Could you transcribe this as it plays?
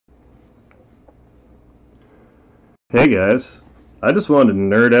Hey guys, I just wanted to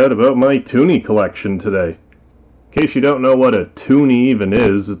nerd out about my Toonie collection today. In case you don't know what a Toonie even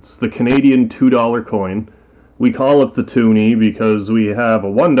is, it's the Canadian $2 coin. We call it the Toonie because we have a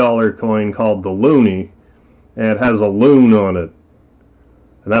 $1 coin called the Loonie, and it has a loon on it.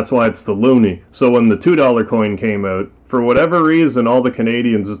 And that's why it's the Loonie. So when the $2 coin came out, for whatever reason all the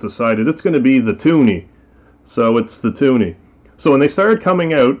Canadians just decided it's going to be the Toonie. So it's the Toonie. So when they started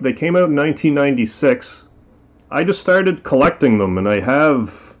coming out, they came out in 1996. I just started collecting them, and I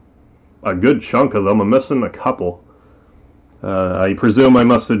have a good chunk of them. I'm missing a couple. I presume I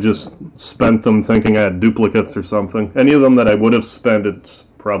must have just spent them thinking I had duplicates or something. Any of them that I would have spent, it's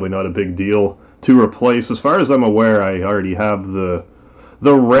probably not a big deal to replace. As far as I'm aware, I already have the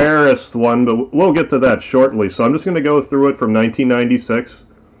rarest one, but we'll get to that shortly. So I'm just going to go through it from 1996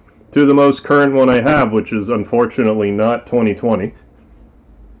 to the most current one I have, which is unfortunately not 2020.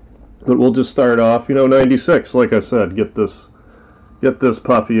 But we'll just start off, 96, like I said. Get this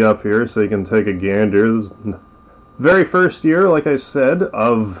puppy up here so you can take a gander. This is the very first year, like I said,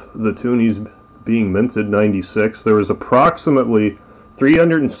 of the Toonies being minted, 96. There was approximately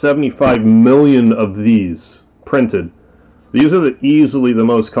 375 million of these printed. These are easily the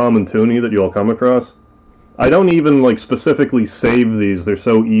most common Toonie that you'll come across. I don't even specifically save these, they're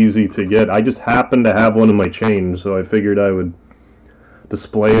so easy to get. I just happen to have one in my change, so I figured I would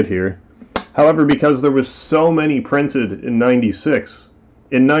display it here. However, because there was so many printed in 96,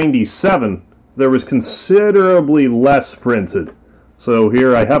 in 97 there was considerably less printed. So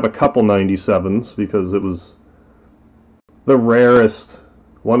here I have a couple 97s because it was the rarest,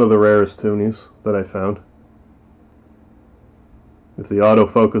 one of the rarest Toonies that I found. If the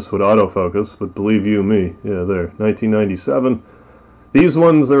autofocus would autofocus, but believe you me, yeah, there, 1997. These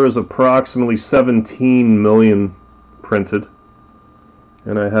ones, there was approximately 17 million printed.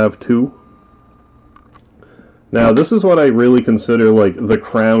 And I have two. Now this is what I really consider the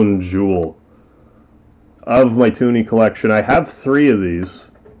crown jewel of my Toonie collection. I have three of these.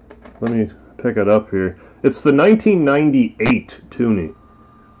 Let me pick it up here. It's the 1998 Toonie.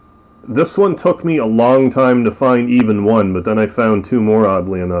 This one took me a long time to find even one, but then I found two more,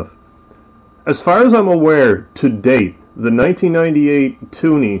 oddly enough. As far as I'm aware, to date, the 1998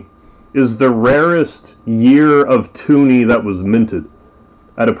 Toonie is the rarest year of Toonie that was minted,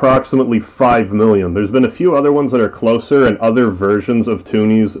 at approximately 5 million. There's been a few other ones that are closer, and other versions of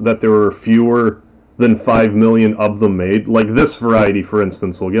Toonies that there were fewer than 5 million of them made. Like this variety, for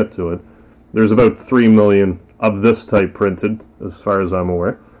instance, we'll get to it. There's about 3 million of this type printed, as far as I'm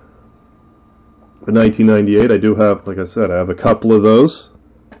aware. But 1998, I do have, like I said, I have a couple of those.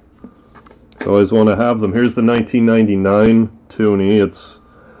 I always want to have them. Here's the 1999 Toonie. It's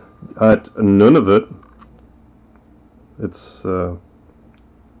got none of it. It's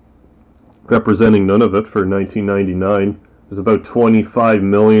representing none of it for 1999. There's about 25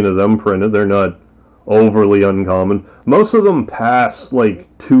 million of them printed. They're not overly uncommon. Most of them past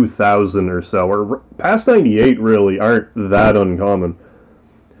 2000 or so, or past 98 really aren't that uncommon.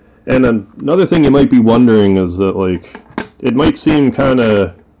 And another thing you might be wondering is that it might seem kind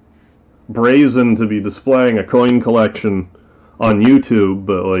of brazen to be displaying a coin collection on YouTube,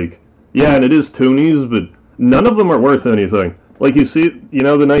 but yeah, and it is Toonies, but none of them are worth anything. You see, the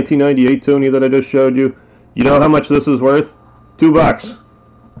 1998 Toonie that I just showed you? You know how much this is worth? $2.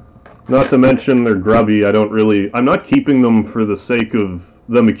 Not to mention they're grubby. I'm not keeping them for the sake of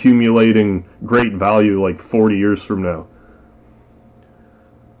them accumulating great value 40 years from now.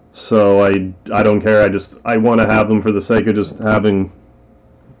 So I don't care. I want to have them for the sake of just having,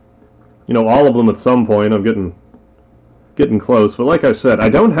 all of them at some point. I'm getting close, but like I said, I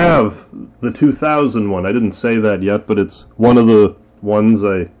don't have the 2000 one. I didn't say that yet, but it's one of the ones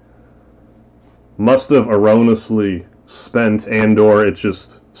I must have erroneously spent, and/or it's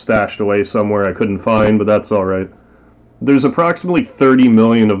just stashed away somewhere I couldn't find, but that's alright. There's approximately 30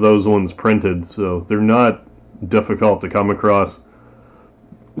 million of those ones printed, so they're not difficult to come across.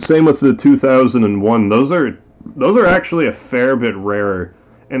 Same with the 2001. Those are actually a fair bit rarer,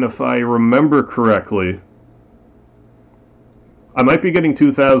 and if I remember correctly, I might be getting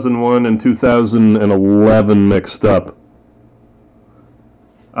 2001 and 2011 mixed up.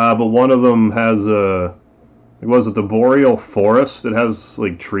 But one of them has was it the Boreal Forest? It has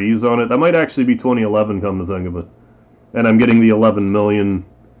trees on it. That might actually be 2011, come to think of it. And I'm getting the 11 million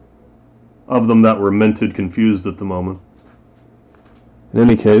of them that were minted confused at the moment. In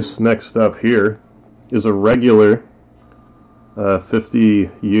any case, next up here is a regular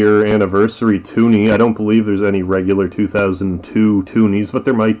 50-year anniversary Toonie. I don't believe there's any regular 2002 Toonies, but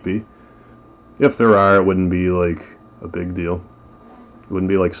there might be. If there are, it wouldn't be a big deal. It wouldn't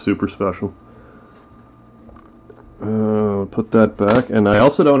be super special. Put that back. And I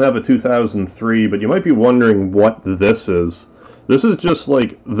also don't have a 2003, but you might be wondering what this is. This is just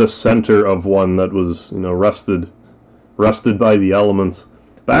like the center of one that was, you know, rusted by the elements.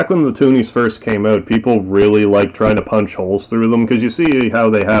 Back when the Toonies first came out, people really liked trying to punch holes through them, because you see how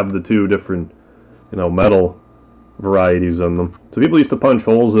they have the two different, you know, metal varieties in them. So people used to punch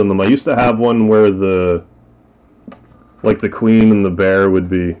holes in them. I used to have one where the queen and the bear would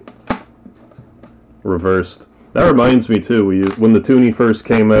be reversed. That reminds me too, when the Toonie first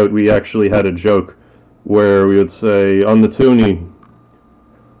came out, we actually had a joke where we would say, on the Toonie,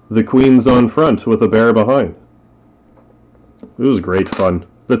 the queen's on front with a bear behind. It was great fun.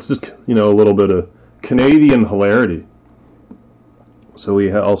 That's just, you know, a little bit of Canadian hilarity. So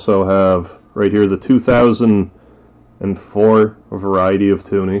we also have right here the 2004 variety of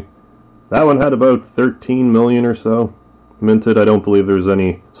Toonie. That one had about 13 million or so minted. I don't believe there's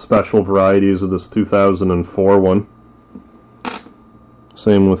any special varieties of this 2004 one.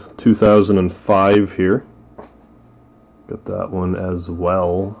 Same with 2005 here. Got that one as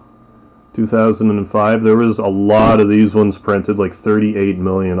well. 2005, there was a lot of these ones printed, like 38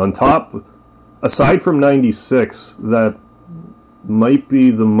 million. On top, aside from 96, that might be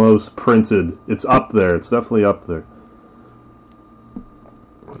the most printed. It's up there. It's definitely up there.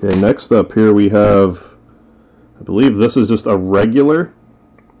 Okay, next up here we have, I believe this is just a regular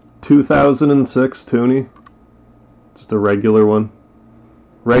 2006 Toonie. Just a regular one.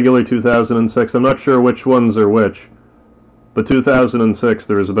 Regular 2006. I'm not sure which ones are which. But 2006,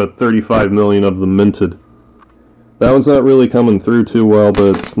 there was about 35 million of them minted. That one's not really coming through too well,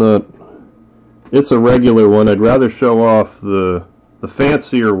 but it's not... It's a regular one. I'd rather show off the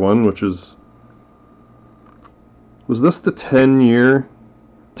fancier one, which is... Was this the 10-year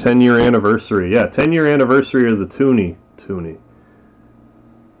anniversary? Yeah, 10-year anniversary of the Toonie.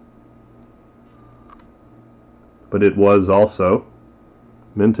 But it was also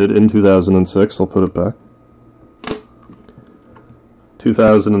minted in 2006. I'll put it back.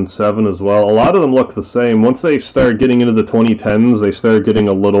 2007 as well. A lot of them look the same. Once they start getting into the 2010s, they start getting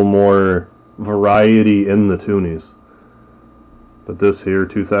a little more variety in the Toonies. But this here,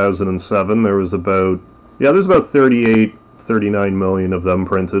 2007, there was about, yeah, there's about 38, 39 million of them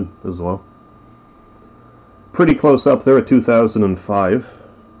printed as well. Pretty close up there at 2005.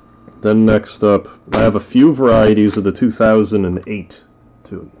 Then next up, I have a few varieties of the 2008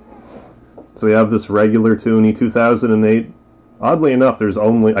 Toonie. So we have this regular Toonie, 2008. Oddly enough, there's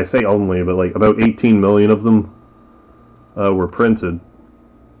only, I say only, but like about 18 million of them were printed.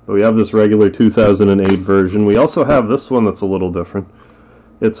 But we have this regular 2008 version. We also have this one that's a little different.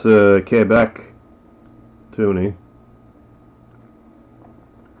 It's a Quebec Toonie.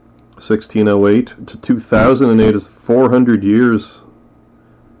 1608 to 2008 is 400 years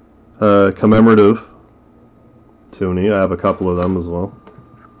commemorative Toonie. I have a couple of them as well.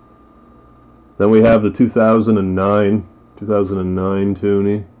 Then we have the 2009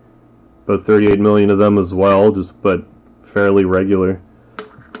 Toonie. About 38 million of them as well, but fairly regular.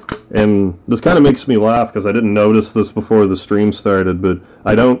 And this kind of makes me laugh because I didn't notice this before the stream started, but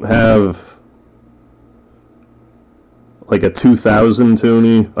I don't have like a 2000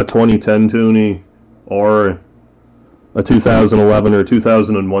 Toonie, a 2010 Toonie, or a 2011 or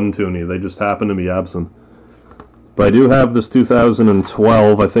 2001 Toonie. They just happen to be absent. But I do have this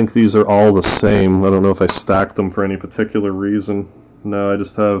 2012. I think these are all the same. I don't know if I stacked them for any particular reason. No, I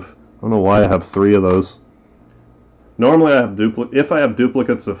just have... I don't know why I have 3 of those. Normally I have if I have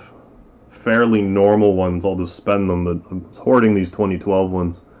duplicates of fairly normal ones, I'll just spend them, but I'm hoarding these 2012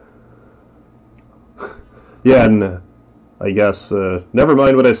 ones. Yeah, and I guess, never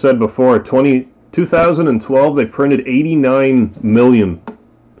mind what I said before. 2012, they printed 89 million.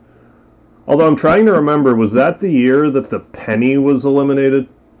 Although I'm trying to remember, was that the year that the penny was eliminated?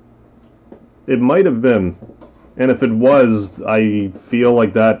 It might have been. And if it was, I feel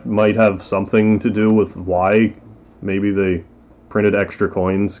like that might have something to do with why. Maybe they printed extra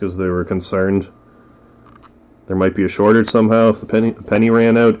coins because they were concerned there might be a shortage somehow if the penny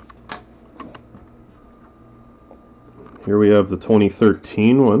ran out. Here we have the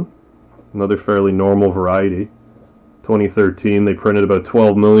 2013 one. Another fairly normal variety. 2013, they printed about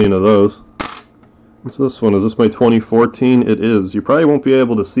 12 million of those. What's this one? Is this my 2014? It is. You probably won't be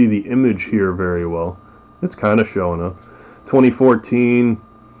able to see the image here very well. It's kind of showing up. 2014.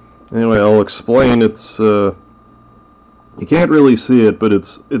 Anyway, I'll explain. It's you can't really see it, but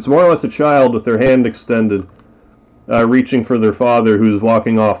it's more or less a child with their hand extended, reaching for their father who's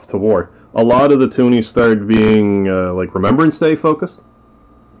walking off to war. A lot of the Toonies started being like Remembrance Day focused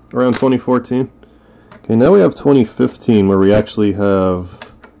around 2014. Okay, now we have 2015 where we actually have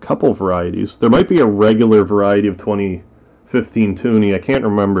couple varieties. There might be a regular variety of 2015 Toonie, I can't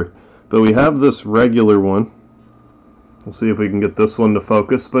remember. But we have this regular one. We'll see if we can get this one to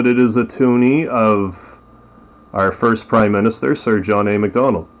focus, but it is a Toonie of our first Prime Minister, Sir John A.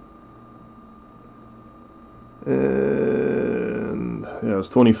 Macdonald. And yeah, it's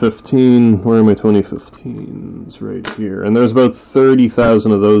 2015. Where are my 2015s? Right here. And there's about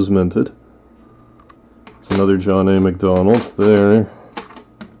 30,000 of those minted. It's another John A. Macdonald there.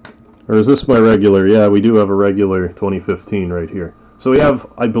 Or is this my regular? Yeah, we do have a regular 2015 right here. So we have,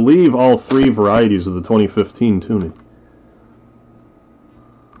 I believe, all three varieties of the 2015 Toonie.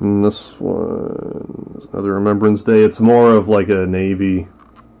 And this one is another Remembrance Day. It's more of like a Navy.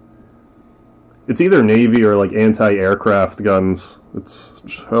 It's either Navy or like anti-aircraft guns. It's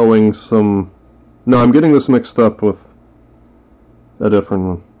showing some... No, I'm getting this mixed up with a different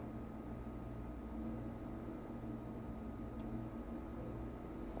one.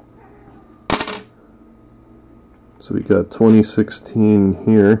 So we got 2016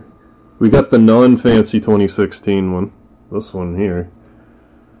 here. We got the non-fancy 2016 one. This one here.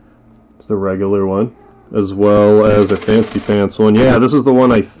 It's the regular one. As well as a fancy pants one. Yeah, this is the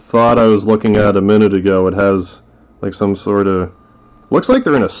one I thought I was looking at a minute ago. It has like some sort of... Looks like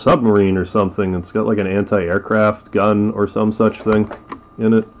they're in a submarine or something. It's got like an anti-aircraft gun or some such thing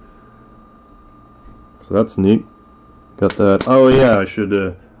in it. So that's neat. Got that. Oh yeah, I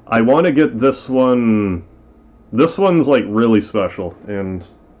should... I want to get this one... This one's like really special, and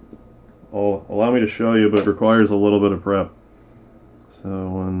allow me to show you, but it requires a little bit of prep. So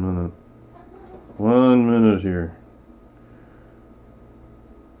 1 minute. 1 minute here.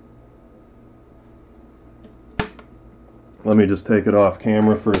 Let me just take it off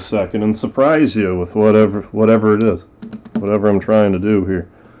camera for a second and surprise you with whatever it is. Whatever I'm trying to do here.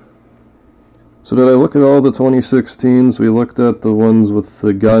 So did I look at all the 2016s? We looked at the ones with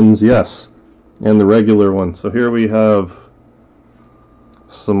the guns, yes. And the regular one. So here we have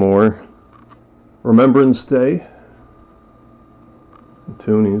some more Remembrance Day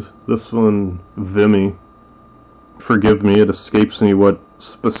Toonies. This one, Vimy. Forgive me, it escapes me what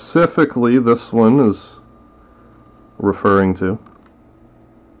specifically this one is referring to.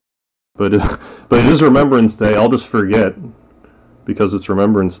 But it is Remembrance Day. I'll just forget because it's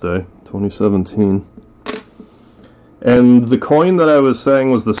Remembrance Day 2017. And the coin that I was saying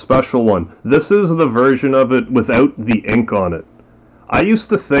was the special one. This is the version of it without the ink on it. I used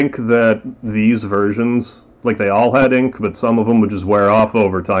to think that these versions, like they all had ink, but some of them would just wear off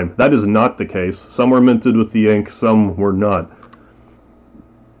over time. That is not the case. Some were minted with the ink, some were not.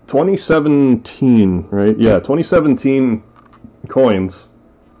 2017, right? Yeah, 2017 coins.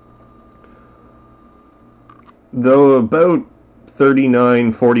 Though about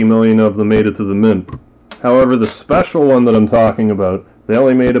 39-40 million of them made it to the mint. However, the special one that I'm talking about, they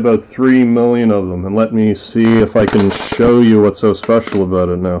only made about 3 million of them. And let me see if I can show you what's so special about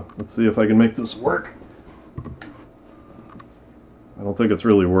it now. Let's see if I can make this work. I don't think it's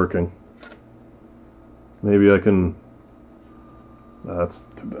really working. Maybe I can... That's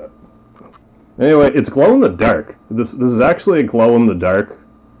too bad. Anyway, it's glow in the dark. This is actually a glow in the dark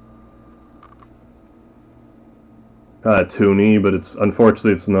Toonie, but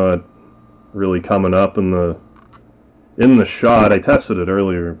unfortunately it's not really coming up in the shot. I tested it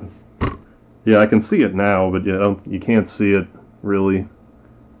earlier. Yeah, I can see it now, but you can't see it really.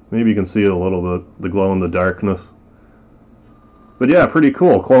 Maybe you can see it a little bit, the glow in the darkness. But yeah, pretty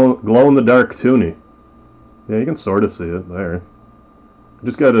cool. Glow in the dark Toonie. Yeah, you can sort of see it there. I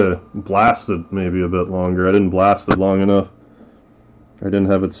just gotta blast it maybe a bit longer. I didn't blast it long enough. I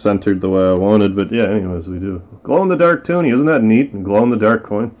didn't have it centered the way I wanted, but yeah, anyways, we do. Glow in the dark Toonie, isn't that neat? Glow in the dark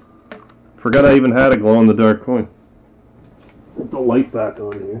coin. Forgot I even had a glow in the dark coin. Put the light back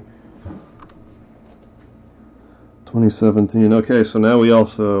on here. 2017. Okay, so now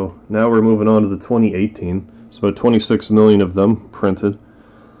we're moving on to the 2018. It's about 26 million of them printed.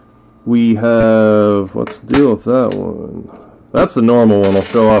 We have, what's the deal with that one? That's the normal one. I'll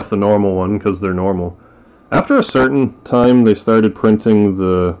show off the normal one because they're normal. After a certain time, they started printing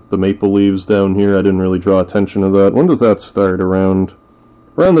the maple leaves down here. I didn't really draw attention to that. When does that start? Around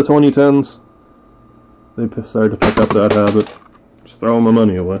the 2010s? They started to pick up that habit. Just throwing my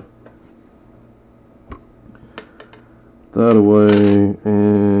money away. That away,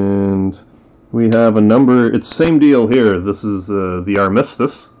 and we have a number. It's the same deal here. This is the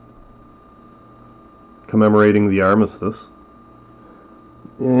armistice, commemorating the armistice.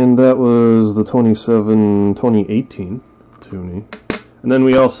 And that was the 2018 Toonie. And then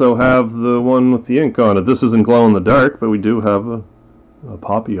we also have the one with the ink on it. This isn't glow in the dark, but we do have a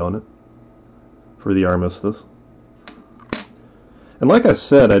poppy on it for the armistice. And like I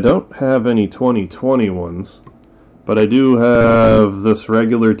said, I don't have any 2020 ones, but I do have this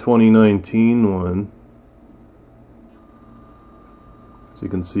regular 2019 one, as you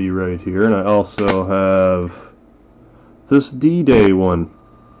can see right here, and I also have this D-Day one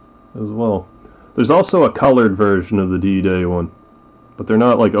as well. There's also a colored version of the D-Day one, but they're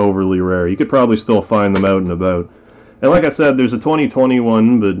not like overly rare. You could probably still find them out and about. And like I said, there's a 2020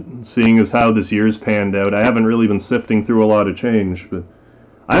 one, but seeing as how this year's panned out, I haven't really been sifting through a lot of change. But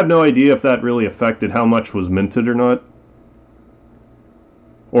I have no idea if that really affected how much was minted or not,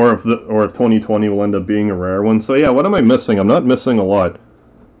 or if 2020 will end up being a rare one. So yeah, what am I missing? I'm not missing a lot,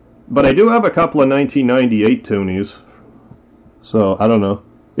 but I do have a couple of 1998 Toonies. So I don't know.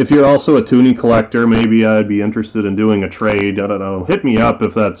 If you're also a Toonie collector, maybe I'd be interested in doing a trade. I don't know. Hit me up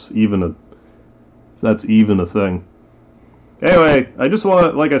if that's even a thing. Anyway, I just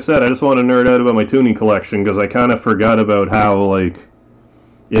want, like I said, I just want to nerd out about my Toonie collection because I kind of forgot about how, like,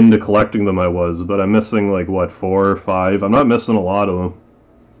 into collecting them I was. But I'm missing, like, what, 4 or 5? I'm not missing a lot of them.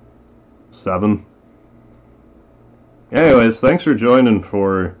 7. Anyways, thanks for joining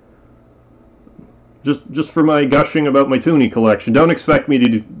for just for my gushing about my Toonie collection. Don't expect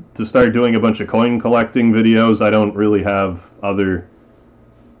me to start doing a bunch of coin collecting videos. I don't really have other...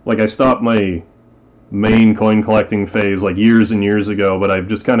 Like, I stopped my main coin collecting phase like years and years ago, but I've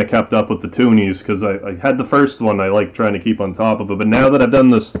just kind of kept up with the Toonies because I had the first one I like trying to keep on top of it, but now that I've done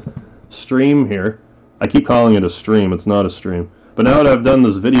this stream here, I keep calling it a stream, it's not a stream, but now that I've done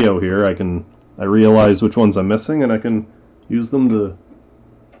this video here, I realize which ones I'm missing and I can use them to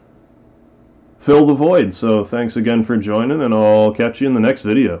fill the void. So thanks again for joining, and I'll catch you in the next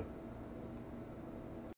video.